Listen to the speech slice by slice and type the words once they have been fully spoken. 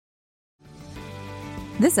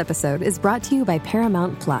This episode is brought to you by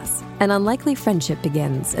Paramount Plus. An unlikely friendship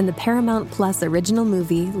begins in the Paramount Plus original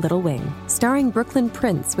movie Little Wing, starring Brooklyn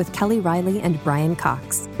Prince with Kelly Riley and Brian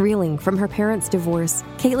Cox. Reeling from her parents' divorce,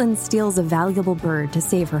 Caitlin steals a valuable bird to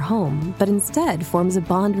save her home, but instead forms a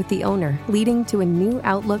bond with the owner, leading to a new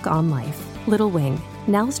outlook on life. Little Wing,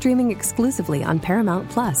 now streaming exclusively on Paramount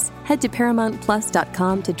Plus. Head to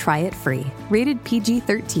ParamountPlus.com to try it free. Rated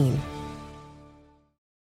PG-13.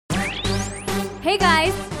 Hey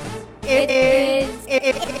guys, it's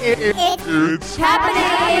happening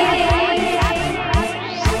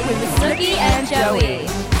with Snooki and Joey.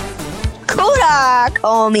 Kodak,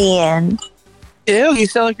 homie. Ew, you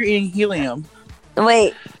sound like you're eating helium.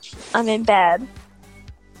 Wait, I'm in bed.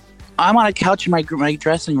 I'm on a couch in my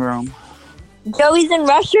dressing room. Joey's in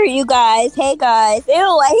Russia, you guys. Hey guys. Ew,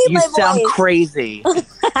 I hate my voice. You sound crazy.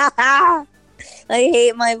 I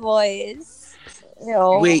hate my voice.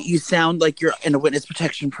 Ew. Wait, you sound like you're in a witness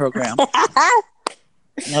protection program.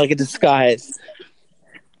 Like a disguise.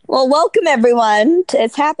 Well, welcome everyone to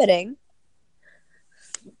It's Happening.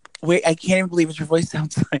 Wait, I can't even believe what your voice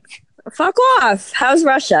sounds like. Fuck off. How's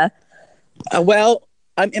Russia? Well,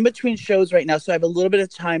 I'm in between shows right now, so I have a little bit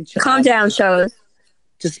of time to calm down, shows.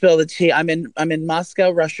 To spill the tea. I'm in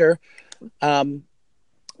Moscow, Russia,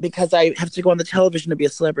 because I have to go on the television to be a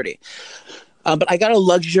celebrity. But I got a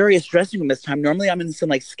luxurious dressing room this time. Normally, I'm in some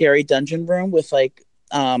like scary dungeon room with like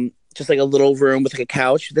just like a little room with like a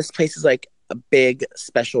couch. This place is like a big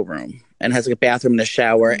special room and has like a bathroom and a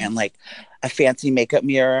shower and like a fancy makeup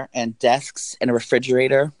mirror and desks and a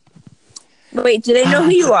refrigerator. Wait, do they know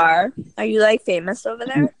who you are? Are you like famous over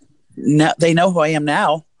there? No, they know who I am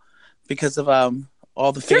now because of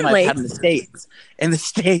all the fame I've had in the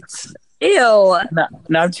States. Ew.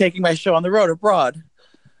 Now I'm taking my show on the road abroad.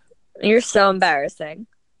 You're so embarrassing.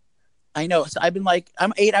 I know. So I've been like,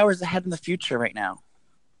 I'm 8 hours ahead in the future right now.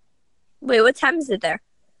 Wait, what time is it there?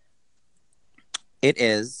 It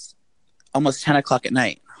is almost 10 o'clock at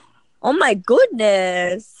night. Oh my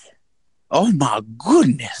goodness. Oh my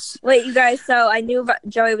goodness. Wait, you guys, so I knew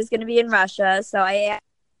Joey was going to be in Russia, so I asked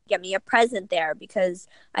him to get me a present there because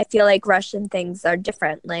I feel like Russian things are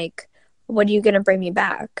different. Like, what are you going to bring me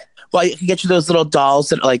back? Well, I can get you those little dolls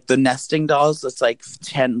that are like the nesting dolls. It's like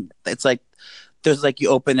 10. It's like there's like you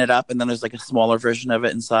open it up and then there's like a smaller version of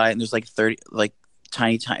it inside, and there's like 30 like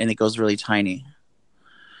tiny, and it goes really tiny.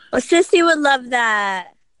 Well, Sissy would love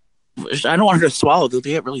that. I don't want her to swallow. They'll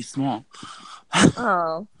get really small.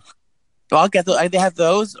 Oh. Well, I'll get they have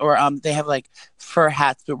those, or they have like fur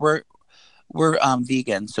hats, but we're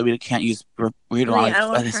vegan, so we can't use. We don't want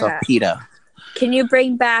to sell PETA. Can you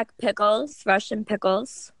bring back pickles, Russian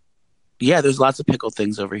pickles? Yeah, there's lots of pickle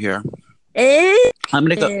things over here. I'm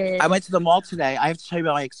gonna go. I went to the mall today. I have to tell you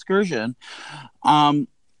about my excursion. I've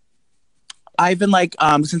been like,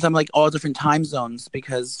 since I'm like all different time zones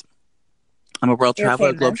because I'm a world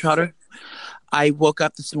traveler, globetrotter. I woke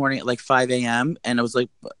up this morning at like 5 a.m. and I was like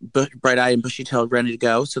bright-eyed and bushy-tailed, ready to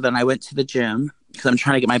go. So then I went to the gym because I'm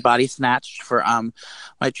trying to get my body snatched for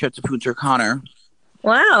my trip to Punta Cana.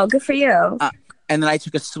 Wow, good for you. And then I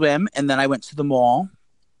took a swim, and then I went to the mall.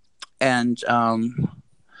 And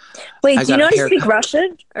wait, do you know how to speak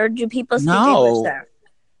Russian, or do people speak English there?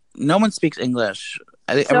 No one speaks English.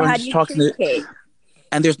 So everyone how just do you talks communicate?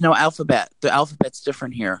 And there's no alphabet. The alphabet's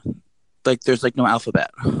different here. Like there's like no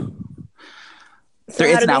alphabet. So there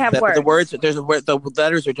is an alphabet, but the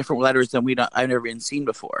letters are different letters than I've never even seen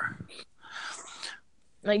before.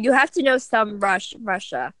 Like you have to know some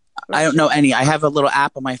Russia. I don't know any. I have a little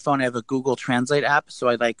app on my phone. I have a Google Translate app, so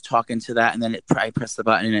I like talk into that, and then I press the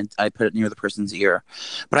button and I put it near the person's ear.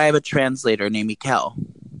 But I have a translator named Mikkel.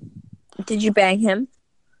 Did you bang him?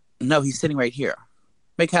 No, he's sitting right here.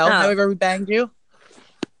 Mikkel, have I ever banged you?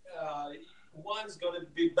 One's going to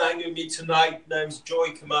be banging me tonight. Name's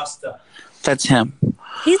Joey Kamasta. That's him.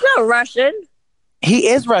 He's not Russian. He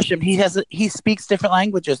is Russian. He speaks different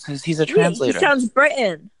languages because he's a translator. He sounds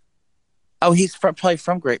Britain. Oh, he's probably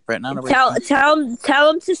from Great Britain. I don't know. Tell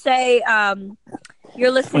him to say you're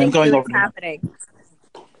listening to What's Happening.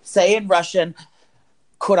 Say in Russian,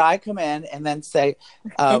 could I come in, and then say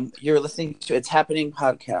you're listening to It's Happening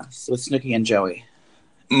podcast with Snooki and Joey.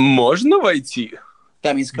 Можно войти?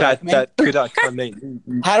 That means could I come in?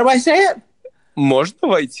 How do I say it? Можно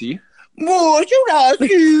войти?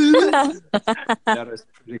 That is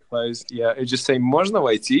pretty close. Yeah, it just say можно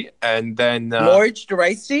войти, and then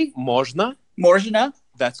можно.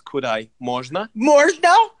 That's could I? Можно.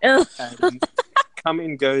 And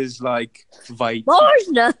coming goes like войти.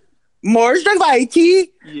 Можно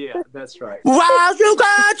войти. Yeah, that's right. Можно.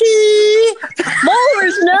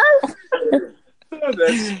 Oh,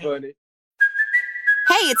 that's funny.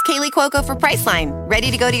 Hey Hey, it's Kaylee Cuoco for Priceline.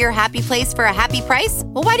 Ready to go to your happy place for a happy price?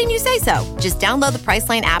 Well, why didn't you say so? Just download the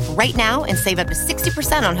Priceline app right now and save up to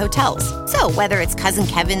 60% on hotels. So whether it's Cousin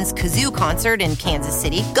Kevin's Kazoo Concert in Kansas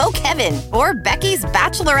City, go Kevin, or Becky's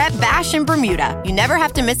Bachelorette Bash in Bermuda, you never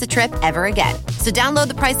have to miss a trip ever again. So download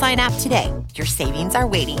the Priceline app today. Your savings are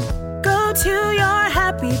waiting. Go to your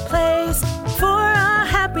happy place for a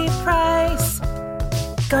happy price.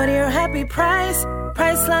 Go to your happy price,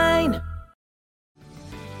 Priceline.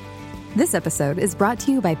 This episode is brought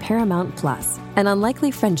to you by Paramount Plus. An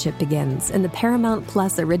unlikely friendship begins in the Paramount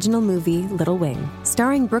Plus original movie Little Wing,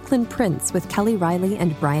 starring Brooklyn Prince with Kelly Riley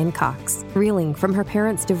and Brian Cox. Reeling from her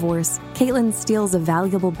parents' divorce, Caitlin steals a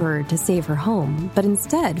valuable bird to save her home, but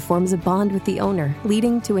instead forms a bond with the owner,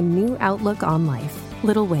 leading to a new outlook on life.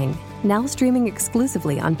 Little Wing, now streaming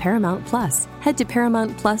exclusively on Paramount Plus. Head to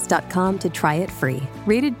ParamountPlus.com to try it free.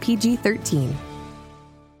 Rated PG-13.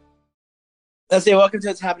 Let's say welcome to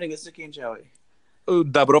What's Happening with Snooki and Joey.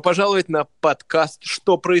 Добро пожаловать на подкаст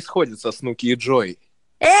 «Что происходит со Снуки и Джой».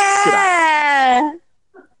 Yeah!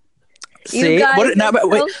 See,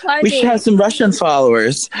 we should have some Russian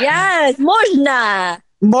followers. Yes, можно.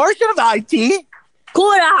 Можно войти?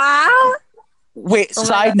 Куда? Wait,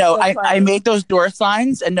 side note, I made those door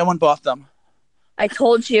signs and no one bought them. I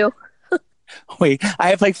told you. Wait,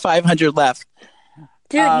 I have like 500 left.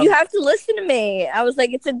 Dude, you have to listen to me. I was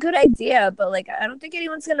like, it's a good idea, but like, I don't think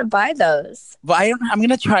anyone's gonna buy those. But I'm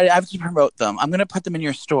gonna try to. I have to promote them. I'm gonna put them in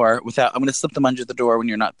your store I'm gonna slip them under the door when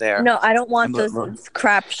you're not there. No, I don't want those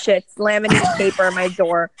crap shits, laminated paper on my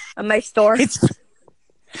door, on my store. It's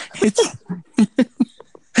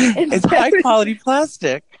high quality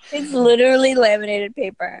plastic. It's literally laminated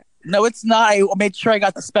paper. No, it's not. I made sure I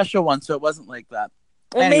got the special one, so it wasn't like that.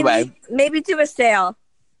 Well, anyway, maybe do a sale.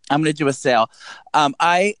 I'm going to do a sale.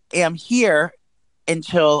 I am here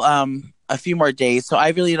until a few more days, so I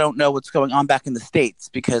really don't know what's going on back in the States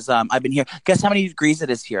because I've been here. Guess how many degrees it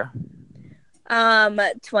is here?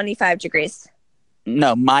 25 degrees.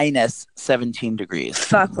 No, minus 17 degrees.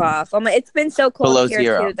 Fuck off. It's been so cold below here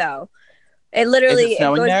zero. Too, though. It literally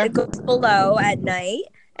it goes below at night,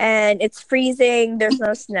 and it's freezing. There's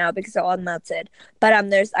no snow because it all melted, but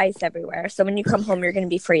there's ice everywhere. So when you come home, you're going to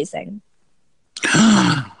be freezing.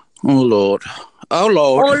 Oh Lord!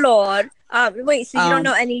 Wait, so you don't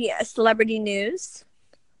know any celebrity news?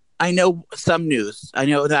 I know some news. I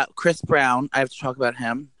know that Chris Brown. I have to talk about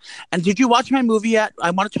him. And did you watch my movie yet?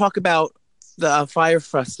 I want to talk about the Fire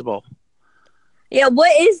Festival. Yeah,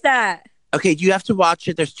 what is that? Okay, you have to watch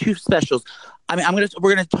it. There's 2 specials. I mean,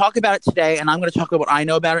 we're gonna talk about it today, and I'm gonna talk about what I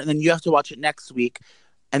know about it, and then you have to watch it next week.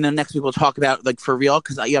 And then next week we'll talk about like for real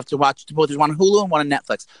because you have to watch both. There's one on Hulu and one on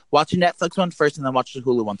Netflix. Watch the Netflix one first and then watch the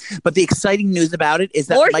Hulu one. But the exciting news about it is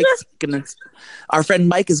that our friend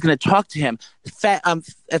Mike is gonna talk to him.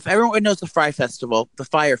 If everyone knows the Fire Festival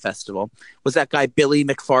was that guy Billy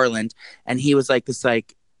McFarland, and he was like this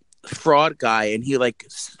like fraud guy, and he like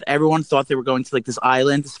everyone thought they were going to like this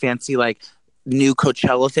island, this fancy like new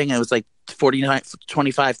Coachella thing, and it was like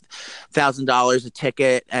 $25,000 a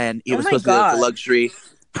ticket, and it was supposed to be like a luxury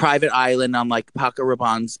private island on like Paco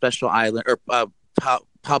Rabanne's special island or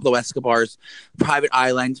Pablo Escobar's private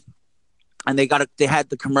island. And they had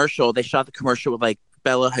the commercial. They shot the commercial with like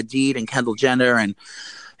Bella Hadid and Kendall Jenner and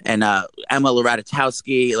Emma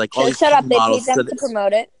Ratajkowski, like all these models. They paid them to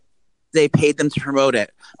promote it. They paid them to promote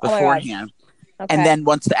it beforehand. Okay. And then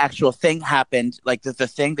once the actual thing happened, like the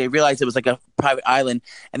thing, they realized it was like a private island,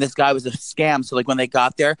 and this guy was a scam. So like when they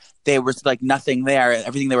got there was like nothing there.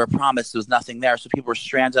 Everything they were promised, there was nothing there. So people were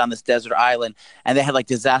stranded on this desert island, and they had like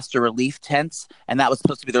disaster relief tents, and that was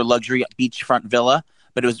supposed to be their luxury beachfront villa,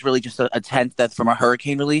 but it was really just a tent that's from a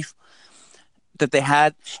hurricane relief that they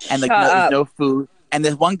had, and like there was no food. And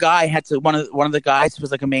this one guy had to one of the guys who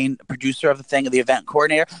was like a main producer of the thing, the event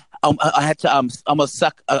coordinator. I had to almost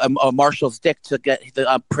suck a Marshall's dick to get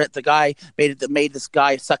the guy made this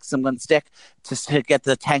guy suck someone's dick to get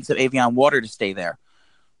the tanks of Evian water to stay there.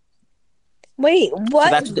 Wait,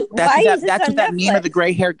 what? So that's what that meme of the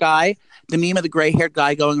gray haired guy. The meme of the gray haired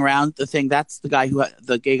guy going around the thing. That's the guy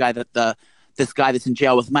the gay guy that this guy that's in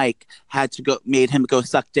jail with Mike made him go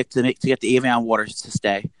suck dick to get the Evian water to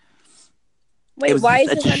stay. Wait, why is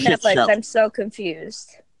this on Netflix? Show. I'm so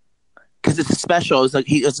confused. Because it's special. It's like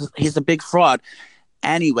he's a big fraud.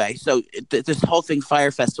 Anyway, so this whole thing,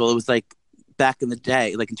 Fire Festival, it was like back in the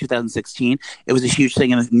day, like in 2016, it was a huge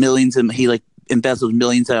thing, and millions, and he like embezzled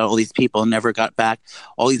millions out of all these people and never got back.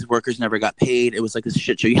 All these workers never got paid. It was like this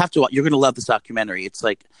shit show. You're going to love this documentary. It's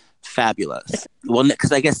like fabulous. Well,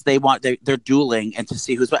 because I guess they're dueling and to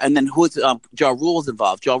see and then who's Ja Rule was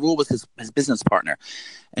involved. Ja Rule was his business partner,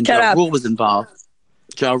 and Ja Rule was involved.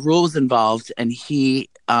 Ja Rule was involved, and he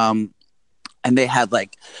and they had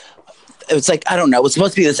like, it was like, I don't know, it was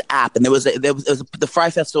supposed to be this app, and there was the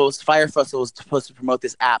Fire Festival was supposed to promote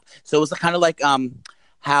this app, so it was kind of like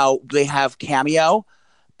how they have Cameo,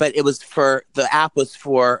 but it was Fire app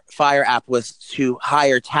was to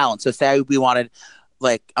hire talent. So say we wanted,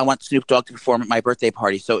 like, I want Snoop Dogg to perform at my birthday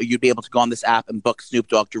party. So you'd be able to go on this app and book Snoop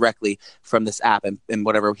Dogg directly from this app and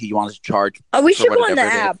whatever he wanted to charge. Oh, we should go on the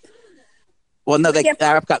app. Well, no, the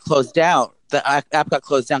app got closed down. The app got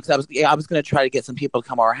closed down because I was going to try to get some people to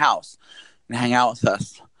come to our house and hang out with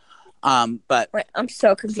us. But wait, I'm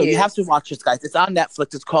so confused. So you have to watch this, guys. It's on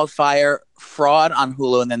Netflix. It's called Fire Fraud on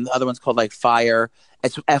Hulu, and then the other one's called like Fire.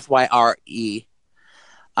 It's FYRE.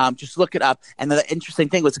 Just look it up. And the interesting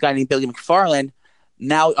thing was a guy named Billy McFarland.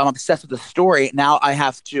 Now I'm obsessed with the story. Now I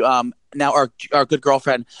have to. Now our good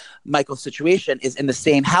girlfriend Michael's situation is in the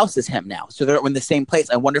same house as him now, so they're in the same place.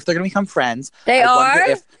 I wonder if they're going to become friends. They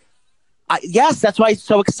are. Yes, that's why it's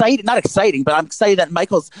so exciting. Not exciting, but I'm excited that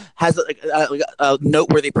Michael's has a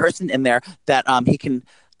noteworthy person in there that he can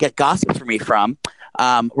get gossip from me from.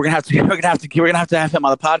 We're gonna have to have him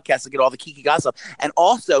on the podcast to get all the kiki gossip. And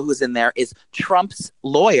also, who's in there is Trump's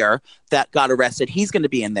lawyer that got arrested. He's going to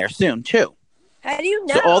be in there soon too. How do you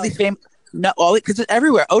know? So all these because it's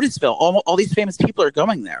everywhere. Otisville, all these famous people are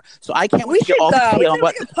going there. So I can't wait to get all the tea on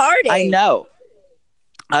what. Party. I know.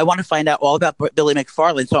 I want to find out all about Billy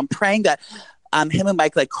McFarland. So I'm praying that him and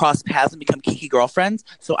Mike like cross paths and become kiki girlfriends,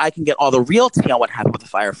 so I can get all the real tea on what happened with the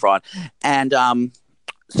fire fraud. And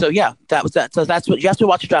so yeah, that was that. So that's what you have to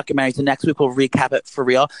watch the documentary. So next week we'll recap it for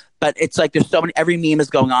real. But it's like there's so many. Every meme is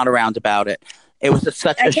going on around about it. It was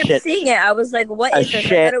such a shit. I kept seeing it. I was like, "What is this?" I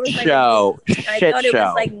thought it was like show. I thought it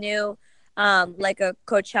was like new, like a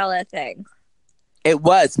Coachella thing. It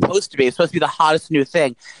was supposed to be. It was supposed to be the hottest new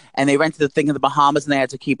thing. And they rented the thing in the Bahamas and they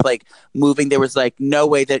had to keep like moving. There was like no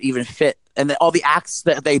way that even fit. And then all the acts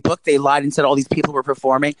that they booked, they lied and said all these people were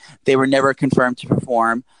performing. They were never confirmed to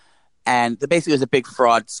perform. And basically it was a big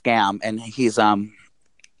fraud scam. And he's,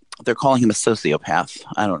 they're calling him a sociopath.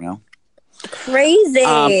 I don't know. Crazy.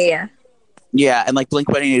 Yeah. And like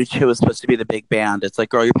Blink-182 was supposed to be the big band. It's like,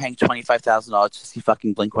 girl, you're paying $25,000 to see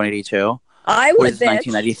fucking Blink-182. I would.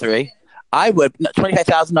 1993. I would.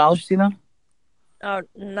 $25,000 to see them. Oh,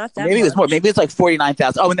 not that. Maybe it was more. Maybe it's like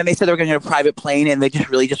 49,000. Oh, and then they said they were going to get a private plane, and they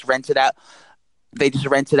just rented out. They just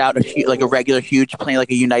rented out like a regular huge plane,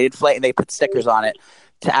 like a United flight, and they put stickers on it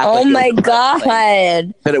to act. Oh my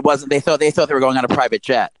god! But it wasn't. They thought they were going on a private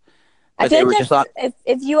jet. I think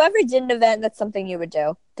if you ever did an event, that's something you would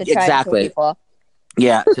do to try exactly. To people.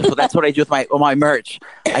 Yeah, so that's what I do with my merch.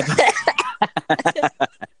 I can't.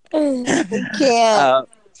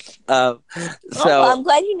 So I'm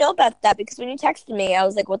glad you know about that because when you texted me, I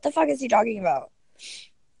was like, "What the fuck is he talking about?"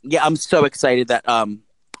 Yeah, I'm so excited that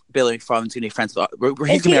Billy McFarland's gonna be friends with.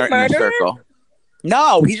 He's gonna be in our circle.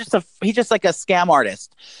 No, he's just like a scam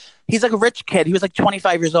artist. He's like a rich kid. He was like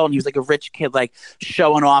 25 years old, and he was like a rich kid, like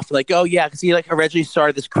showing off, like, oh yeah, because he like originally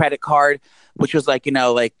started this credit card, which was like,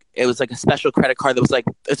 like it was like a special credit card that was like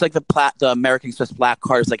it's like the American Express Black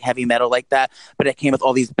card, was like heavy metal like that, but it came with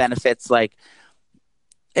all these benefits like.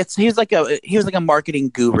 He was like a marketing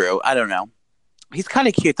guru. I don't know. He's kind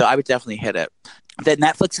of cute though. I would definitely hit it. Then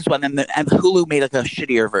Netflix is one, and Hulu made like a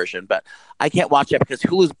shittier version, but I can't watch it because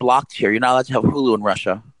Hulu's blocked here. You're not allowed to have Hulu in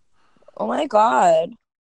Russia. Oh my god.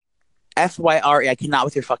 FYRE. I cannot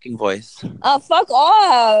with your fucking voice. Oh, fuck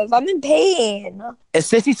off! I'm in pain. Is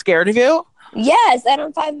Sissy scared of you? Yes, and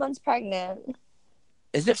I'm 5 months pregnant.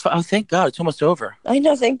 Is it? Oh, thank God, it's almost over. I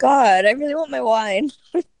know, thank God. I really want my wine.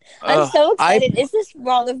 I'm so excited. Is this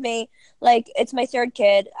wrong of me? Like, it's my third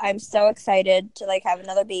kid. I'm so excited to like have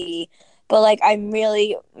another baby, but like I'm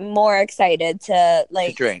really more excited to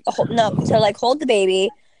like drink. To like hold the baby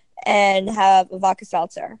and have a vodka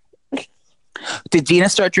seltzer. Did Dina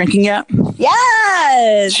start drinking yet?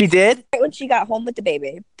 Yes, she did. Right when she got home with the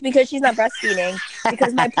baby, because she's not breastfeeding.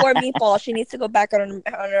 Because my poor meatball, she needs to go back on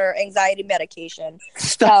her anxiety medication.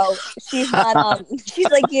 Stop. So she's not. She's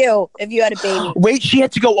like you. If you had a baby. Wait, she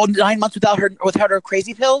had to go 9 months without her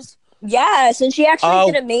crazy pills. Yes, and she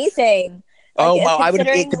actually did amazing. Like, wow! I would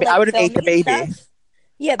have ate the baby. Stuff.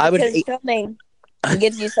 Yeah, because filming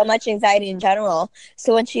gives you so much anxiety in general.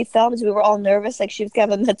 So when she filmed, we were all nervous, like she was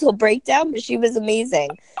gonna have a mental breakdown, but she was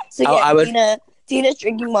amazing. So yeah, Dina's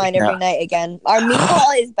drinking wine every night again. Our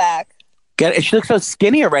meatball is back. Get it? She looks so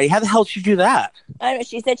skinny already. How the hell did she do that? I don't know.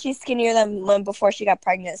 She said she's skinnier than when before she got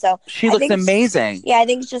pregnant. So she looks amazing. I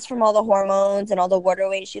think it's just from all the hormones and all the water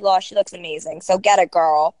weight she lost. She looks amazing. So get it,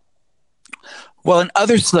 girl. Well, in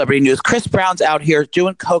other celebrity news, Chris Brown's out here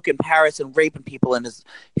doing coke in Paris and raping people in his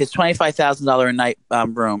 $25,000 a night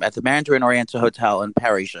room at the Mandarin Oriental Hotel in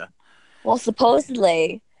Paris. Well,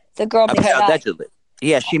 supposedly the girl made it allegedly. Up.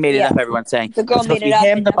 Yeah, she made it up. Everyone's saying the girl made it up.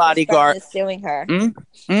 Him, the bodyguard, is suing her.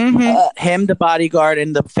 Him, the bodyguard,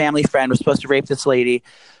 and the family friend was supposed to rape this lady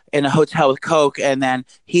in a hotel with coke, and then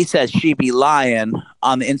he says she be lying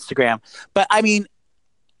on the Instagram. But I mean,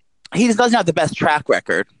 he just doesn't have the best track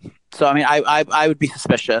record. So I mean, I would be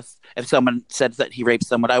suspicious if someone said that he raped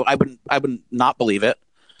someone. I wouldn't not believe it.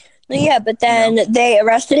 Yeah, but then they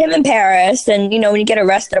arrested him in Paris, and when you get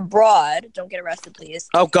arrested abroad, don't get arrested, please.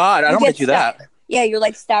 Oh God, I don't want to do that. Yeah, you're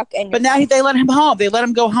like stuck. But now they let him home. They let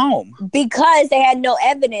him go home. Because they had no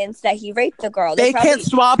evidence that he raped the girl. They can't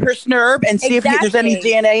swab her snurb and see if there's any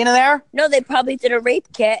DNA in there? No, they probably did a rape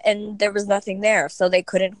kit and there was nothing there. So they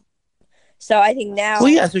couldn't. So I think now. Well,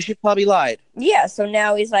 yeah, so she probably lied. Yeah, so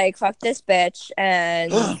now he's like, fuck this bitch.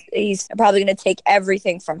 And he's probably going to take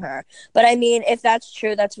everything from her. But I mean, if that's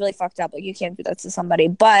true, that's really fucked up. Like, you can't do that to somebody.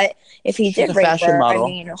 But if he did rape her, model. I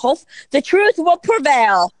mean, the truth will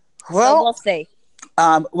prevail. Well, so we'll see.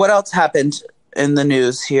 What else happened in the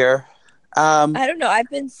news here? I don't know. I've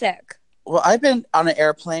been sick. Well, I've been on an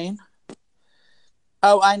airplane.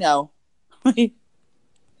 Oh, I know. Wait,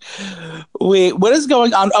 what is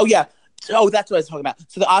going on? Oh, yeah. Oh, that's what I was talking about.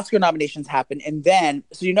 So the Oscar nominations happened. And then,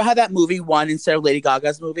 so you know how that movie won instead of Lady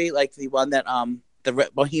Gaga's movie? Like the one that, the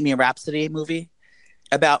Bohemian Rhapsody movie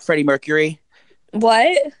about Freddie Mercury?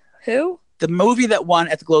 What? Who? The movie that won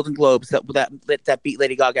at the Golden Globes that beat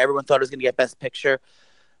Lady Gaga. Everyone thought it was going to get Best Picture,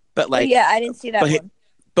 but like, yeah, I didn't see that one.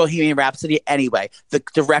 Bohemian Rhapsody. Anyway, the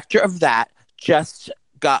director of that just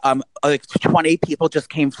got like 20 people just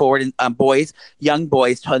came forward and young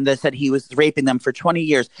boys, and they said he was raping them for 20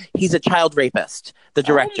 years. He's a child rapist, the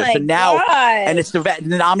director. So now, and it's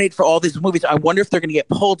nominated for all these movies. I wonder if they're going to get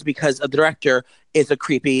pulled because the director is a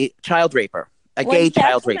creepy child raper, a gay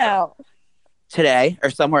child raper. Out? Today or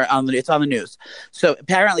somewhere it's on the news. So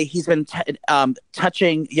apparently he's been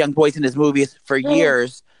touching young boys in his movies for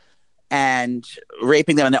years and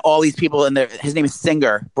raping them, and all these people. And his name is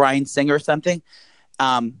Bryan Singer or something.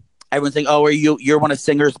 Everyone's saying, "Oh, you're one of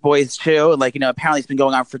Singer's boys too?" And like apparently it's been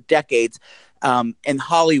going on for decades in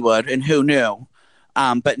Hollywood, and who knew?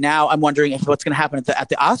 But now I'm wondering if what's going to happen at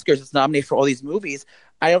the Oscars. It's nominated for all these movies.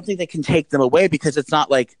 I don't think they can take them away because it's not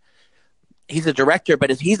like. He's a director, but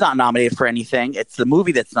he's not nominated for anything. It's the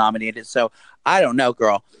movie that's nominated. So I don't know,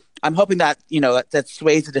 girl. I'm hoping that, that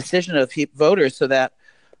sways the decision of voters so that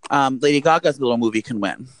Lady Gaga's little movie can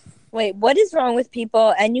win. Wait, what is wrong with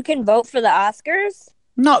people? And you can vote for the Oscars?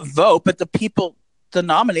 Not vote, but the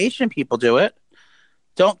nomination people do it.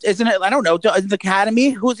 Isn't it? I don't know. Is the Academy?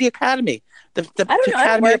 Who's the Academy? I don't know.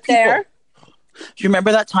 Academy I work there. Do you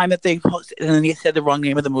remember that time that they posted and then he said the wrong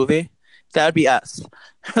name of the movie? That would be us.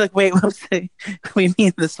 Like, wait, we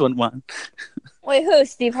mean this one won. Wait, who?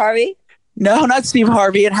 Steve Harvey? No, not Steve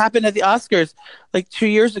Harvey. It happened at the Oscars like 2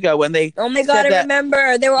 years ago when they. Oh my God, I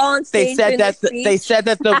remember. They were all on stage. They said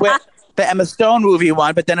that the Emma Stone movie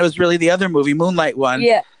won, but then it was really the other movie, Moonlight, won.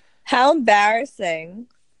 Yeah. How embarrassing.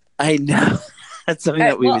 I know. That's something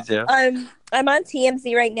that we would do. I'm on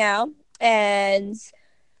TMZ right now, and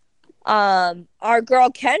our girl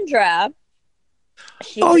Kendra.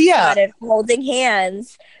 She started holding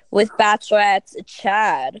hands with Bachelorette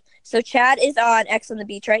Chad. So Chad is on X on the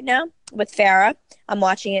Beach right now with Farrah. I'm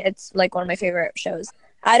watching it. It's like one of my favorite shows.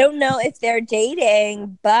 I don't know if they're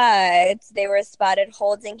dating, but they were spotted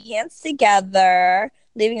holding hands together,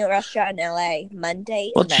 leaving a restaurant in LA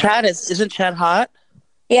Monday. Well, night. Isn't Chad hot?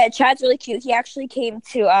 Yeah, Chad's really cute. He actually came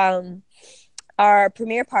to our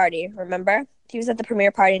premiere party. Remember? He was at the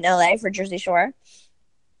premiere party in LA for Jersey Shore.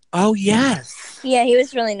 Oh, yes. Yeah, he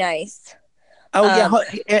was really nice. Oh,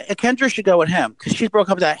 yeah. Kendra should go with him because she broke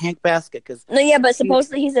up with that Hank Basket. No, yeah, but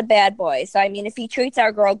supposedly he's a bad boy. So, I mean, if he treats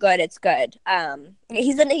our girl good, it's good.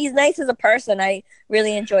 He's nice as a person. I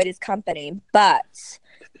really enjoyed his company. But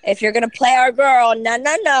if you're going to play our girl,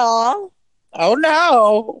 no. Oh,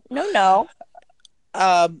 no. No.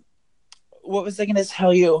 What was I going to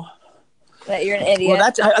tell you? That you're an idiot. Well,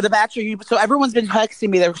 that's The Bachelor. So everyone's been texting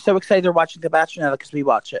me. They're so excited they're watching The Bachelor now because we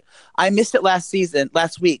watch it. I missed it last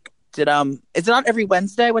week. Is it on every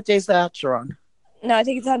Wednesday? What day is The Bachelor on? No, I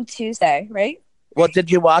think it's on Tuesday, right? Well, did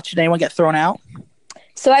you watch? Did anyone get thrown out?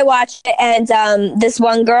 So I watched it, and this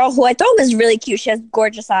one girl who I thought was really cute. She has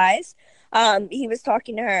gorgeous eyes. He was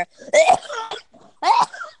talking to her.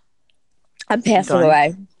 I'm passing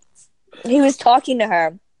away. He was talking to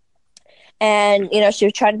her. And, she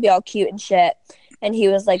was trying to be all cute and shit. And he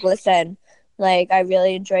was like, listen, Like, I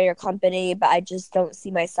really enjoy your company, but I just don't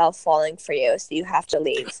see myself falling for you, so you have to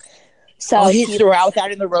leave. So he threw out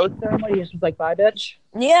that in the rose ceremony. He was like, "Bye, bitch."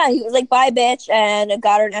 Yeah, he was like, "Bye, bitch," and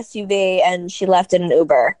got her an SUV, and she left in an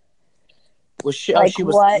Uber. Was she? Like,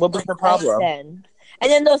 what was her problem? And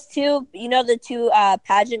then those two, the two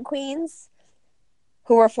pageant queens,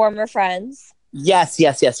 who were former friends. Yes.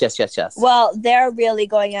 Well, they're really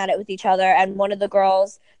going at it with each other, and one of the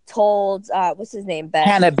girls told what's his name? Ben.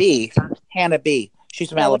 Hannah B. She's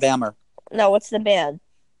from Alabama. What's the band?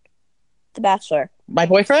 The Bachelor. My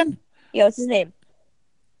boyfriend? Yeah, what's his name?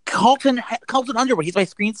 Colton Underwood. He's my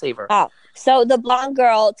screensaver. Oh, so the blonde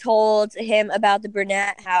girl told him about the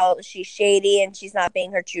brunette, how she's shady and she's not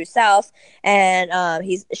being her true self, and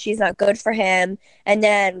she's not good for him. And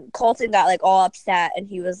then Colton got like all upset and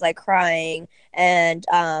he was like crying, and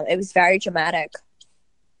it was very dramatic.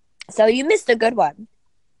 So you missed a good one.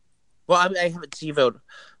 Well, I have it TiVoed,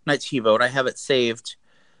 not TiVoed. I have it saved.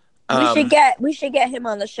 We should get him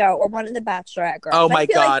on the show, or one of the Bachelorette girls. Oh my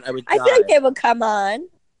God, I feel like they would come on.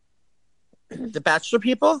 The Bachelor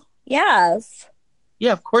people? Yes.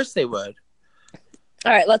 Yeah, of course they would.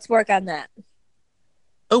 All right, let's work on that.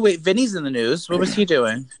 Oh wait, Vinny's in the news. What was he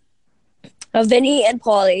doing? Oh, Vinny and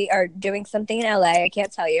Paulie are doing something in LA. I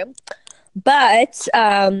can't tell you. But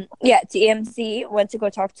TMZ went to go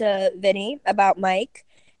talk to Vinny about Mike.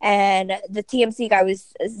 And the TMZ guy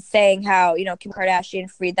was saying how, Kim Kardashian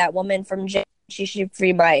freed that woman from jail. She should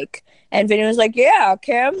free Mike. And Vinny was like, yeah,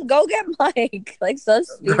 Kim, go get Mike. Like, so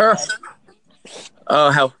stupid. Oh,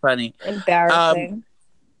 how funny. Embarrassing.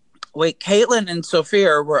 Wait, Caitlyn and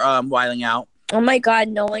Sophia were wiling out. Oh, my God,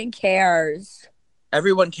 no one cares.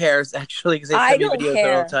 Everyone cares, actually, because they send me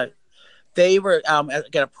videos all the time. They were at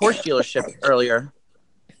a Porsche dealership earlier.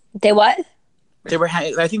 They what? They were.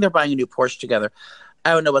 I think they're buying a new Porsche together.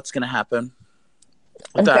 I don't know what's going to happen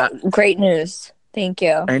with that. Great news. Thank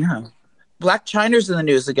you. I know. Blac Chyna's in the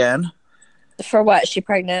news again. For what? She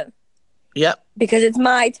pregnant? Yep. Because it's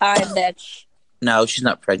my time, bitch. No, she's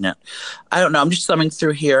not pregnant. I don't know. I'm just thumbing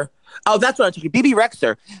through here. Oh, that's what I'm talking about. BB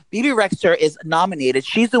Rexer. BB Rexer is nominated.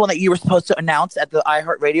 She's the one that you were supposed to announce at the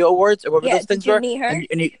iHeartRadio Awards, or whatever those things were. Did you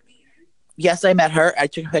meet her? Yes, I met her. I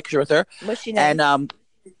took a picture with her. Was she nice? And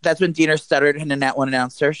that's when Dina stuttered and Annette one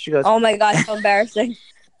announced her. She goes, "Oh my God, so embarrassing."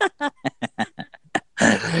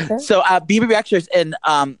 So BB Rexer's in.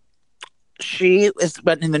 She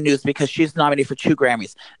went in the news because she's nominated for 2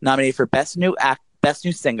 Grammys. Nominated for Best New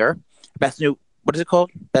Singer, Best New, what is it called?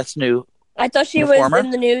 Best New. I thought she was in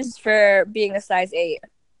the news for being a size 8.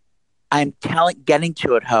 I'm getting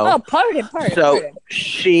to it, ho. Oh, pardon. So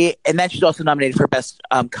then she's also nominated for Best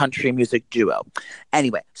Country Music Duo.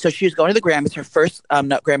 Anyway, so she was going to the Grammys, her first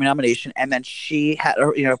Grammy nomination, and then she had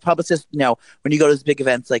her publicist. When you go to those big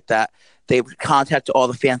events like that, they contact all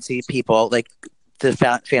the fancy people, like the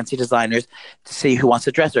fancy designers, to see who wants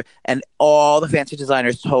to dress her. And all the fancy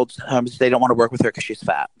designers told they don't want to work with her because she's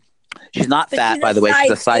fat. She's not fat, by the way.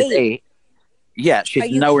 She's a size 8. Yeah,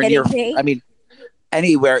 she's nowhere near. I mean,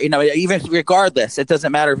 anywhere, even regardless, it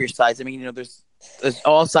doesn't matter if your size. I mean, there's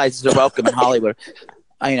all sizes are welcome in Hollywood.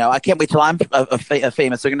 I can't wait till I'm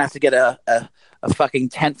famous. They're gonna have to get a fucking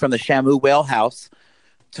tent from the Shamu Whale House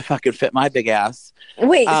to fucking fit my big ass.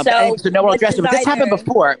 Wait, so no one will dress her. But this happened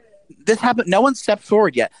before. No one stepped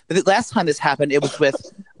forward yet. But the last time this happened, it was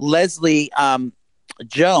with Leslie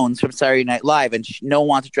Jones from Saturday Night Live, and no one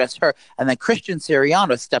wanted to dress her. And then Christian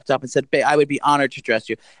Siriano stepped up and said, "Babe, I would be honored to dress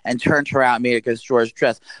you," and turned her out and made it because George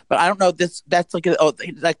dress. But I don't know this. That's like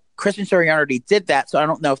Christian Siriano already did that, so I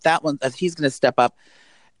don't know if he's going to step up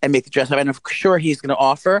and make the dress up. And I'm sure he's going to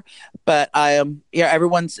offer. But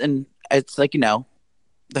everyone's in. It's like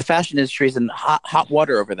the fashion industry is in hot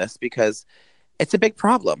water over this because it's a big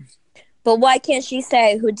problem. But why can't she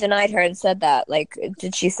say who denied her and said that? Like,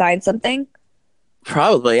 did she sign something?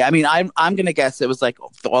 Probably. I mean, I'm gonna guess it was like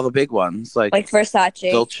all the big ones, like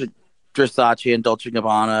Versace, Versace, and Dolce &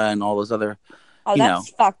 Gabbana, and all those other. Oh,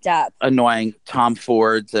 that's fucked up. Annoying Tom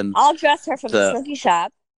Fords and. I'll dress her from the Snooki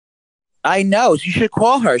shop. I know. You should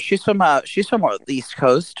call her. She's from the East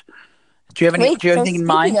Coast. Do you have anything in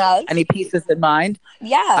mind? Any pieces in mind?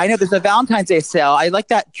 Yeah. I know there's a Valentine's Day sale. I like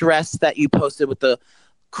that dress that you posted with the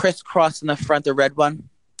crisscross in the front, the red one.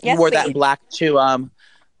 Yes, you wore that in black to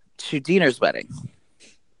Dina's wedding.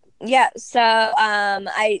 Yeah, so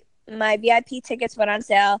my VIP tickets went on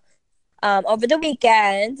sale over the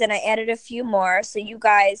weekend, and I added a few more so you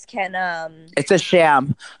guys can It's a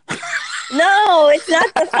sham. No, it's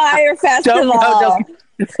not the Fire Festival.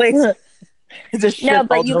 Please. It's a shit. No,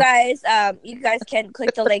 but you guys can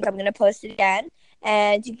click the link. I'm gonna post it again,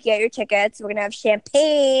 and you can get your tickets. We're gonna have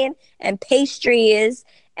champagne and pastries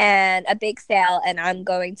and a big sale, and I'm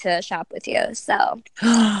going to shop with you. So,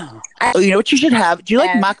 you know what you should have? Do you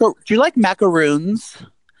like macaroons?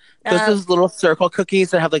 Those little circle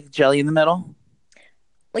cookies that have like jelly in the middle.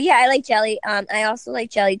 Well, yeah, I like jelly. I also like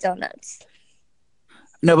jelly donuts.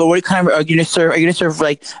 No, but what kind of are you gonna serve? Are you gonna serve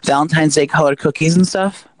like Valentine's Day colored cookies and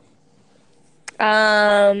stuff?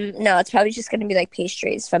 No, it's probably just gonna be like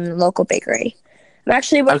pastries from the local bakery. I'm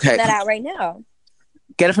actually working that out right now.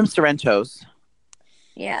 Get it from Sorrento's.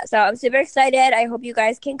 Yeah, so I'm super excited. I hope you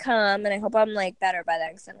guys can come, and I hope I'm like better by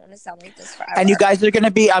then because I don't want to sound like this forever. And you guys are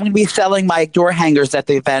gonna be. I'm gonna be selling my door hangers at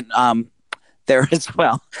the event. There as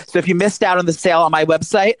well. So if you missed out on the sale on my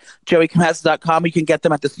website, joeycamazza.com, you can get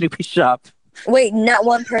them at the Snoopy shop. Wait, not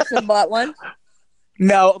one person bought one?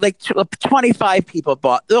 No, like 25 people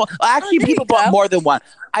bought. Actually, people bought more than one.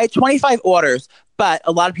 I had 25 orders, but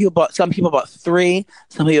a lot of people bought. Some people bought 3.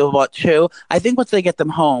 Some people bought 2. I think once they get them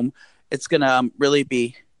home, it's gonna really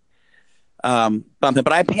be bumping.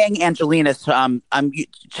 But I'm paying Angelina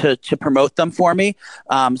to promote them for me.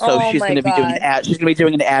 So she's gonna be doing an ad. She's gonna be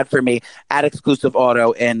doing an ad for me at Exclusive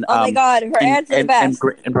Auto in oh my god, her ads are the best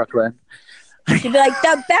in Brooklyn. She'd be like,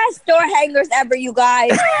 the best door hangers ever, you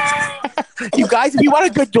guys. You guys, if you want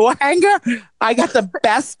a good door hanger, I got the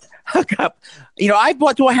best hookup. You know, I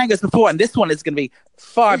bought door hangers before, and this one is going to be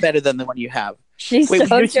far better than the one you have. She's so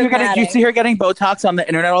dramatic. Do you see her getting Botox on the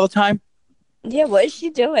internet all the time? Yeah, what is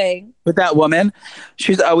she doing? With that woman,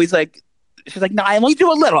 she's always like, no, I only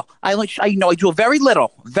do a little. I do a very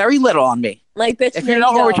little on me. Like, bitch, if you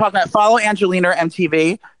know what we're talking about, follow Angelina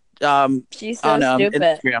MTV. She's so stupid.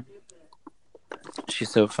 Instagram. She's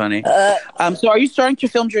so funny. So are you starting to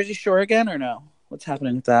film Jersey Shore again or no? What's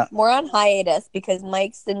happening with that? We're on hiatus because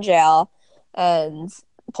Mike's in jail and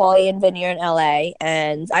Paulie and Vinny are in LA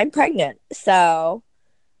and I'm pregnant. So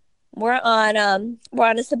we're on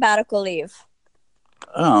a sabbatical leave.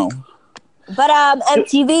 Oh. But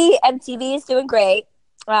MTV is doing great.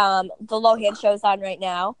 The Lohan show's on right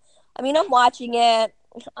now. I mean, I'm watching it.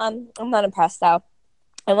 I'm not impressed though.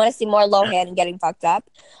 I want to see more Lohan and getting fucked up.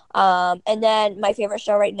 And then my favorite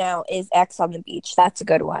show right now is X on the Beach. That's a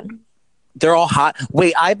good one. They're all hot.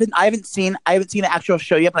 Wait, I haven't seen the actual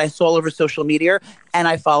show yet, but I saw all over social media and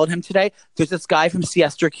I followed him today. There's this guy from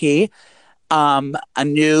Siesta Key, a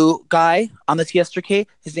new guy on the Siesta Key.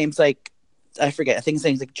 His name's like, I forget. I think his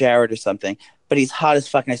name's like Jared or something. But he's hot as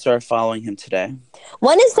fuck, and I started following him today.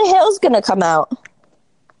 When is The Hills gonna come out?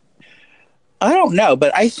 I don't know,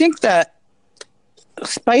 but I think that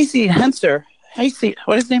Spicy and Henser,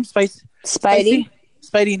 what is his name? Spidey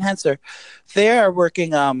and Henser. They are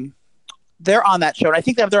working. They're on that show, and I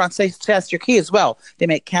think that they're on Siesta Key as well. They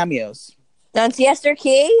make cameos. On Siesta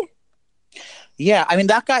Key? Yeah, I mean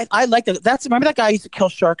that guy. I like that. Remember that guy who used to kill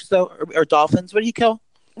sharks though, or dolphins? What did he kill?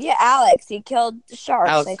 Yeah, Alex. He killed sharks.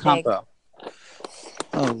 Alex Campo.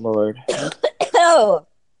 Oh Lord. Oh,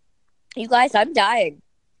 you guys, I'm dying.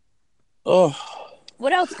 Oh.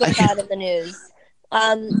 What else goes on in the news?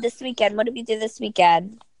 This weekend, what did we do this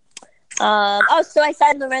weekend? So I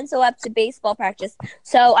signed Lorenzo up to baseball practice.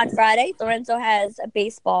 So on Friday, Lorenzo has a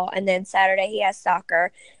baseball, and then Saturday he has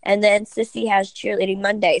soccer, and then Sissy has cheerleading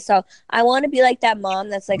Monday. So I want to be like that mom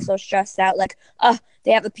that's like so stressed out, like,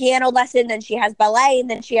 they have a piano lesson, then she has ballet, and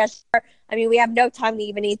then she has. I mean, we have no time to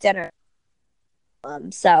even eat dinner.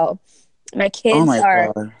 So my kids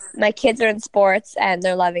my kids are in sports and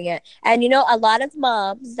they're loving it. And you know, a lot of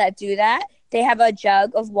moms that do that, they have a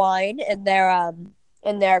jug of wine in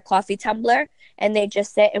their coffee tumbler, and they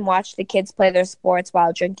just sit and watch the kids play their sports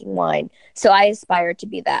while drinking wine. So I aspire to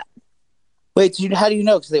be that. Wait, how do you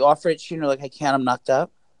know? Because they offer it, like, I can't, I'm knocked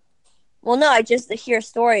up? Well, no, I just hear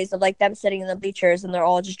stories of like them sitting in the bleachers and they're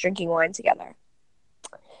all just drinking wine together.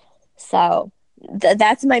 So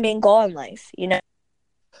that's my main goal in life, you know?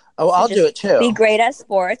 Oh, I'll do it too. Be great at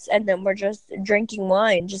sports, and then we're just drinking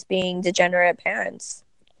wine, just being degenerate parents.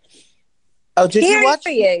 Oh, did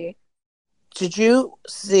you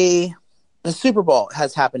see the Super Bowl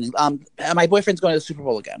has happened? My boyfriend's going to the Super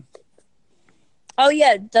Bowl again. Oh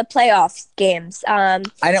yeah, the playoffs games. I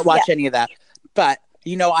didn't watch any of that, but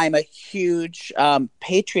you know, I'm a huge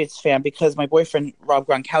Patriots fan because my boyfriend Rob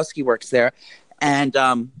Gronkowski works there, and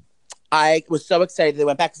I was so excited they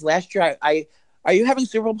went back. Because last year, are you having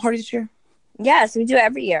Super Bowl parties this year? Yes, we do it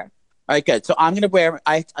every year. All right, good. So I'm gonna wear.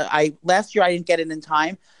 I last year I didn't get it in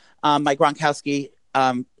time. My Gronkowski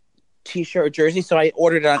T-shirt or jersey, so I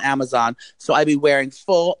ordered it on Amazon. So I'd be wearing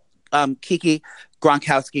full Kiki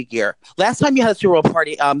Gronkowski gear. Last time you had a Super Bowl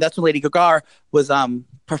party, that's when Lady Gaga was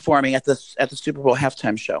performing at the Super Bowl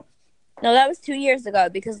halftime show. No, that was 2 years ago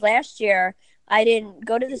because last year I didn't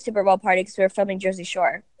go to the Super Bowl party because we were filming Jersey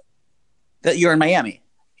Shore. That you're in Miami.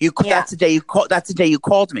 That's the day you called. That's the day you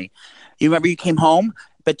called me. You remember you came home,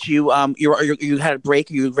 but you had a break.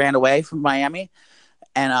 You ran away from Miami,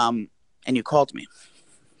 and you called me.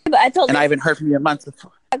 But I told. And I haven't heard from you in months.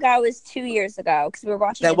 That was 2 years ago because we were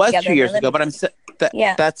watching. That was 2 years ago, but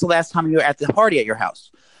that's the last time you were at the party at your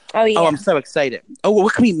house. Oh yeah. Oh, I'm so excited. Oh, well,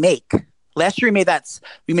 what can we make? Last year we made that.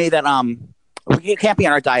 We can't be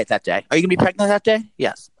on our diet that day. Are you gonna be pregnant that day?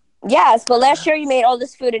 Yes. Yes, but last year you made all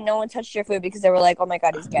this food and no one touched your food because they were like, "Oh my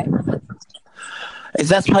god, he's gay."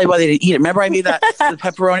 That's probably why they didn't eat it. Remember, I made that the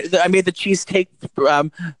pepperoni. I made the cheesesteak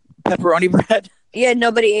pepperoni bread. Yeah,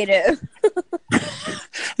 nobody ate it.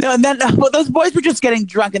 No, and then those boys were just getting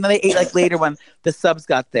drunk, and then they ate like later when the subs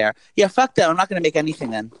got there. Yeah, fuck them. I'm not gonna make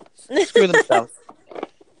anything then. Screw themselves.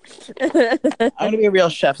 I'm gonna be a real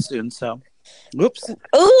chef soon. So. Whoops.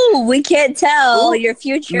 Ooh, we can't tell your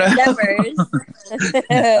future endeavors.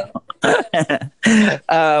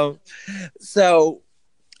 So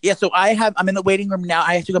I'm in the waiting room now.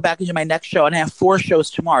 I have to go back into my next show, and I have 4 shows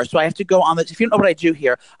tomorrow. So I have to go on if you don't know what I do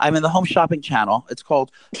here, I'm in the home shopping channel. It's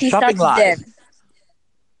called Shopping Live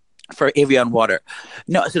for Evian Water.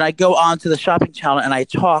 No, so I go on to the shopping channel and I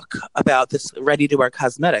talk about this ready-to-wear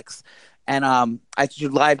cosmetics. And I do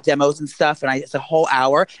live demos and stuff, and it's a whole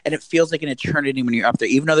hour, and it feels like an eternity when you're up there.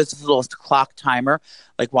 Even though there's this little clock timer,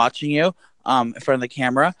 like watching you in front of the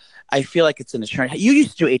camera, I feel like it's an eternity. You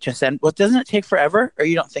used to do HSN. Well, doesn't it take forever, or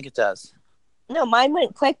you don't think it does? No, mine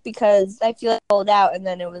went quick because I feel like I pulled out, and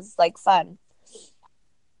then it was like fun.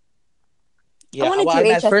 Yeah,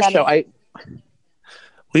 my first show,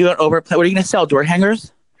 we went over. What are you going to sell? Door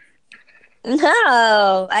hangers?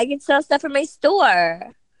 No, I can sell stuff from my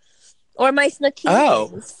store. Or my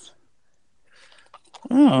snookinis.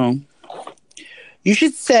 Oh. You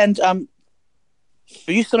should send, do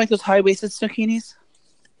you still make those high-waisted snookinis?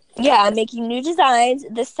 Yeah, I'm making new designs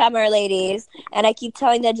this summer, ladies. And I keep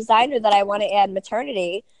telling the designer that I want to add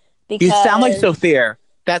maternity. Because... You sound like Sophia.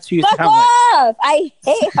 That's who you sound like. I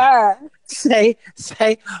hate her. Say,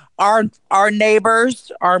 our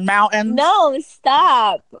neighbors, our mountains. No,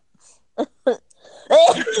 stop.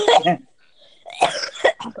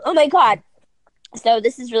 Oh my god. So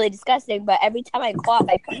this is really disgusting, but every time I cough,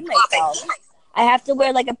 I pee myself. I have to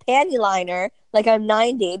wear like a panty liner, like I'm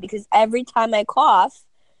 90, because every time I cough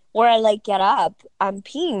or I like get up, I'm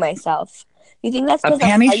peeing myself. You think that's because a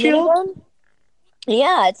panty shield?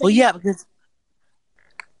 Yeah. It's like, yeah, because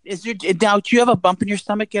now, do you have a bump in your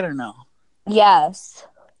stomach yet or no? Yes.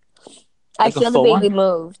 Like I feel the baby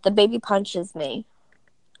move. The baby punches me.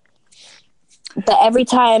 But every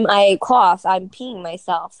time I cough, I'm peeing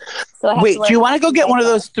myself. So I have Wait, do you want to go get one of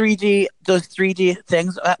those 3D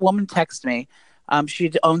things? That woman texted me. She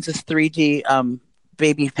owns this 3D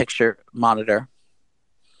baby picture monitor.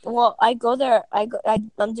 Well, I go there.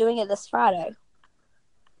 I'm doing it this Friday.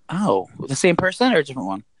 Oh, the same person or a different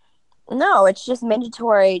one? No, it's just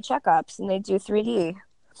mandatory checkups, and they do 3D.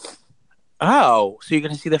 Oh, so you're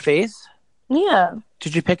gonna see the face? Yeah.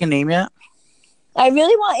 Did you pick a name yet? I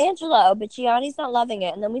really want Angelo, but Gianni's not loving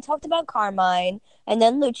it. And then we talked about Carmine, and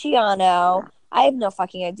then Luciano. I have no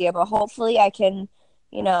fucking idea, but hopefully I can,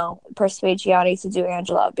 persuade Gianni to do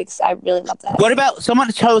Angelo because I really love that. What about someone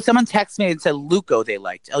texted me and said Luco they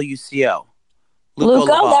liked, Luco?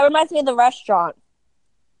 Luco? That reminds me of the restaurant.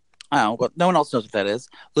 Oh, well, no one else knows what that is.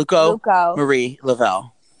 Luco. Marie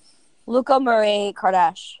Lavelle. Luco Marie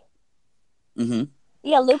Kardashian. Mm-hmm.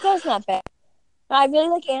 Yeah, Luco's not bad. I really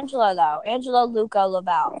like Angelo, though. Angelo Luco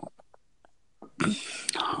Lavelle.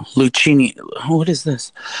 Lucchini. What is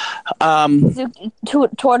this?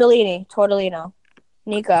 Tortellino.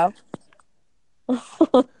 Nico.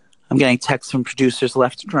 I'm getting texts from producers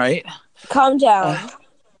left and right. Calm down.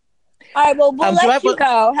 All right, well, we'll let you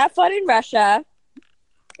go. Have fun in Russia.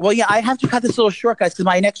 Well, yeah, I have to cut this little short, guys, because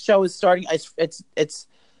my next show is starting.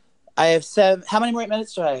 I have 7. How many more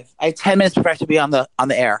minutes do I have? I have 10 minutes before I have to be on the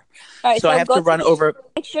air. All right, so I have to run over.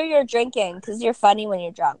 Make sure you're drinking because you're funny when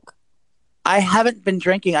you're drunk. I haven't been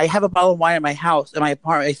drinking. I have a bottle of wine in my house, in my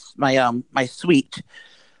apartment, my suite.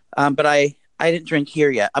 But I didn't drink here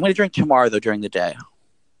yet. I'm going to drink tomorrow though during the day.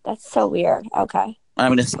 That's so weird. Okay.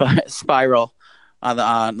 I'm going to spiral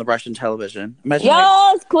on the Russian television.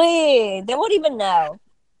 Yes, queen. They won't even know.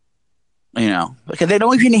 Because they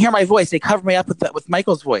don't even hear my voice. They cover me up with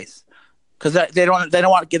Michael's voice because they're not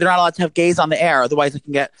allowed to have gays on the air, otherwise they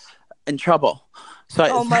can get in trouble.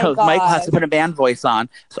 So Michael has to put a man voice on.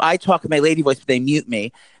 So I talk with my lady voice, but they mute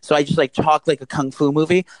me. So I just talk like a kung fu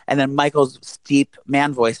movie, and then Michael's deep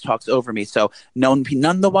man voice talks over me. So none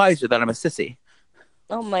the wiser that I'm a sissy.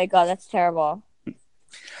 Oh my god, that's terrible.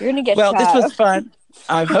 You're gonna get this was fun.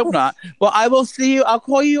 I hope not. Well, I will see you. I'll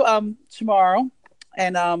call you tomorrow.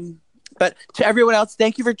 And but to everyone else,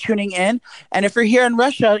 thank you for tuning in. And if you're here in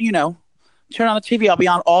Russia, turn on the TV. I'll be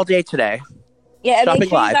on all day today. Yeah, and make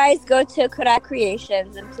sure you guys go to Kodak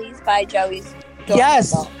Creations and please buy Joey's door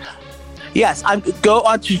handle. Yes, go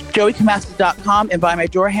on to joeykamaskas.com and buy my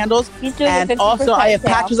door handles. And also, I have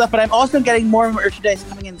patches up, but I'm also getting more merchandise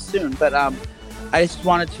coming in soon. But I just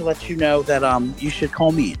wanted to let you know that you should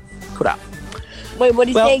call me. Kodak. Wait, what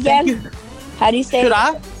do you say again? How do you say it?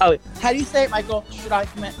 Oh, how do you say it, Michael? Should I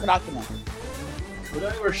come in? Could I come in? Could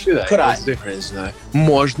I or should I? Could What's the difference now?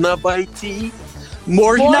 Можно пойти?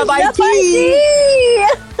 Можно пойти!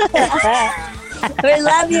 We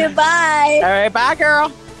love you. Bye. All right, bye,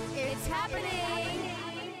 girl.